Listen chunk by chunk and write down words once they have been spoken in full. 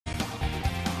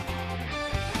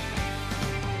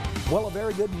Well, a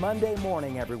very good Monday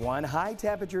morning, everyone. High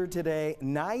temperature today,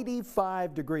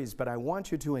 95 degrees, but I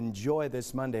want you to enjoy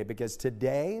this Monday because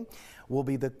today will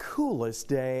be the coolest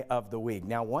day of the week.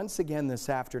 Now, once again this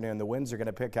afternoon, the winds are going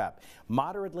to pick up.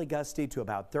 Moderately gusty to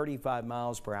about 35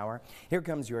 miles per hour. Here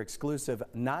comes your exclusive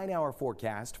 9-hour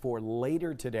forecast for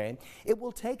later today. It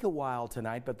will take a while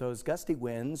tonight, but those gusty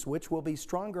winds, which will be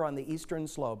stronger on the eastern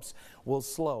slopes, will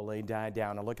slowly die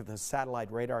down. A look at the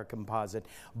satellite radar composite.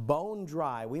 Bone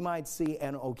dry. We might see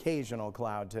an occasional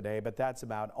cloud today, but that's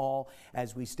about all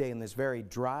as we stay in this very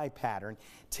dry pattern.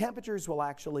 Temperatures will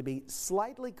actually be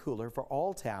slightly cooler for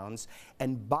all towns,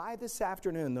 and by this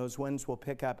afternoon those winds will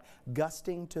pick up,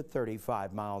 gusting to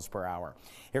 35 miles per hour.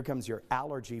 Here comes your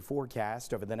allergy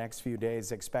forecast. Over the next few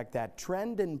days, expect that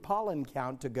trend in pollen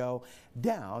count to go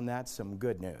down. That's some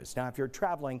good news. Now, if you're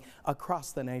traveling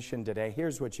across the nation today,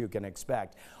 here's what you can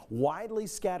expect. Widely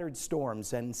scattered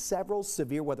storms and several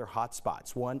severe weather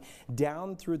hotspots. One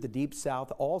down through the deep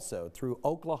south, also through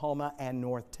Oklahoma and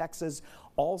North Texas.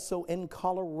 Also in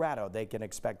Colorado, they can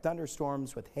expect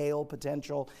thunderstorms with hail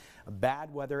potential,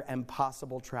 bad weather, and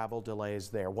possible travel delays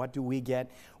there. What do we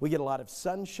get? We get a lot of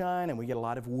sunshine and we get a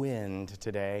lot of wind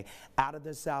today out of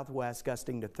the southwest,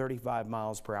 gusting to 35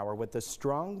 miles per hour with the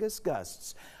strongest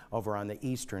gusts over on the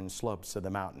eastern slopes of the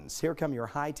mountains. Here come your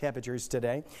high temperatures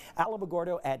today.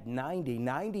 Alamogordo at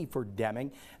 90 for Deming,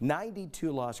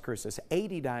 92 Las Cruces,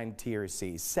 89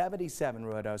 TRC, 77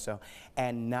 Ruidoso,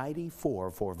 and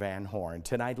 94 for Van Horn.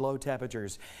 Tonight, low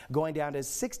temperatures going down to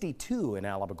 62 in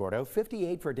Alamogordo,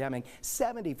 58 for Deming,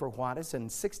 70 for Juarez,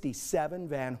 and 67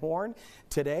 Van Horn.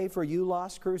 Today for you,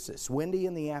 Las Cruces, windy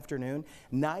in the afternoon,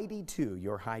 92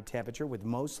 your high temperature with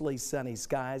mostly sunny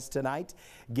skies tonight.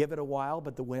 Give it a while,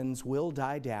 but the winds will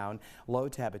die down. Low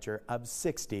temperature of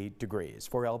 60 degrees.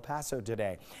 For El Paso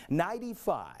today,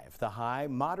 95 the high,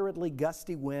 moderately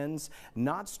gusty winds,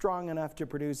 not strong enough to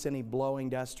produce any blowing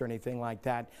dust or anything like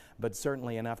that, but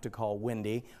certainly enough to call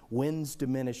windy. Winds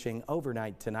diminishing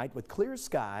overnight tonight with clear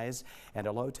skies and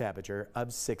a low temperature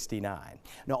of 69.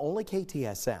 Now, only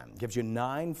KTSM gives you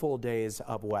 9 full days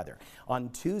of weather. On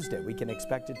Tuesday, we can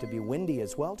expect it to be windy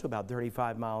as well, to about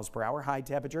 35 miles per hour. High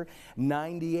temperature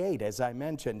 98, as I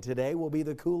mentioned. Today will be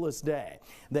the coolest day.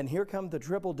 Then here come the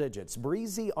triple digits.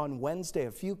 Breezy on Wednesday,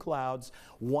 a few clouds,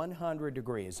 100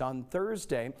 degrees. On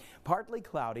Thursday, partly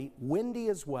cloudy, windy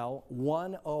as well,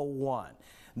 101.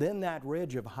 Then that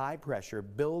ridge of high pressure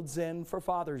builds in for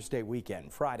Father's Day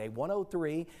weekend. Friday,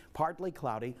 103, partly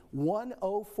cloudy,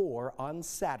 104 on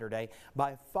Saturday.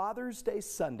 By Father's Day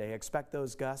Sunday, expect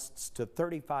those gusts to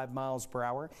 35 miles per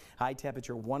hour. High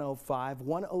temperature 105,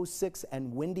 106,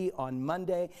 and windy on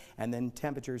Monday. And then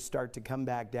temperatures start to come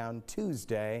back down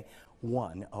Tuesday,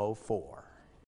 104.